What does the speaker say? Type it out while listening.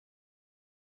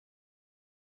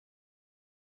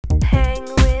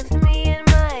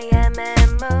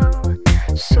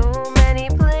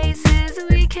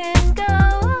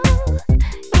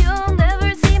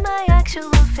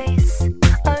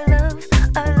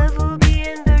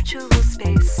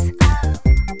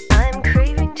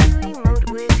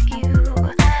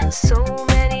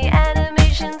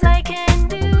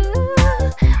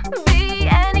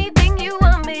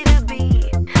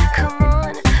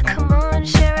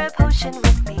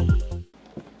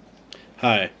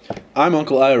Hi, I'm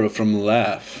Uncle Iroh from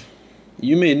Laugh.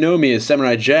 You may know me as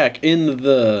Samurai Jack in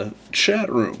the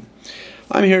chat room.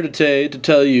 I'm here today to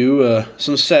tell you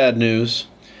some sad news.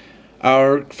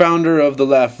 Our founder of the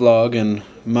Laugh Vlog and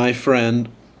my friend,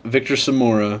 Victor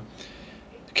Samora,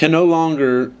 can no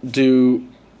longer do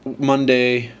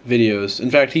Monday videos. In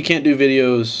fact, he can't do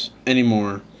videos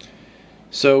anymore.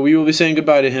 So we will be saying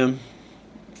goodbye to him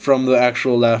from the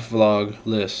actual Laugh Vlog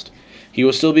list. He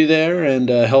will still be there and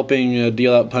helping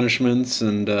deal out punishments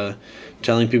and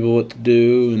telling people what to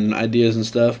do and ideas and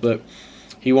stuff, but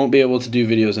he won't be able to do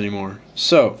videos anymore.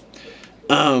 So,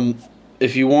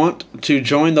 if you want to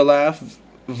join the Laugh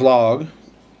Vlog,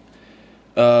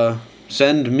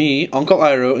 send me, Uncle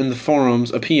Iroh, in the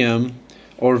forums a PM,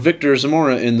 or Victor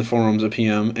Zamora in the forums a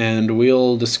PM, and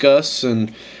we'll discuss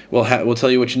and we'll tell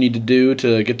you what you need to do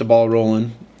to get the ball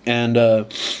rolling. And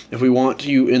if we want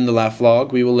you in the Laugh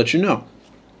Vlog, we will let you know.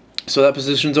 So that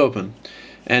position's open.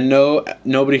 And no,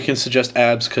 nobody can suggest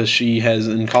abs because she is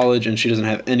in college and she doesn't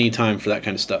have any time for that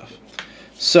kind of stuff.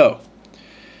 So,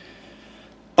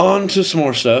 on to some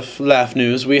more stuff. Laugh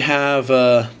news. We have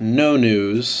no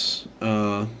news.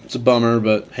 It's a bummer,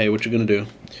 but hey, what you gonna do?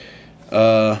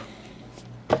 There's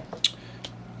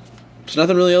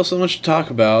nothing really else so much to talk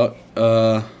about.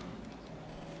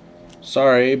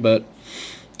 Sorry, but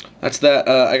that's that.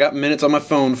 I got minutes on my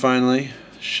phone finally.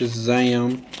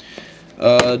 Shazam.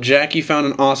 Jackie found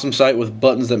an awesome site with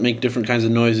buttons that make different kinds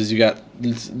of noises. You got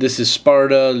This is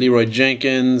Sparta, Leroy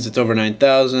Jenkins, it's over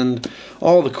 9,000,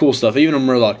 all the cool stuff, even a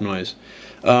Murloc noise.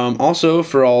 Also,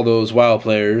 for all those WoW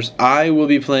players, I will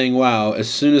be playing WoW as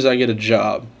soon as I get a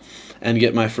job and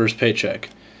get my first paycheck.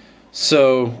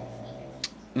 So,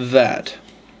 that.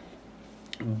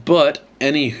 But,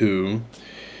 anywho,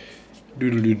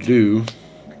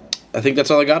 I think that's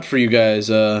all I got for you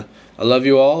guys. I love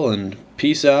you all, and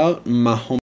peace out. My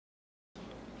home.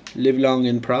 Live long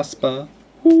and prosper.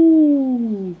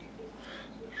 Ooh.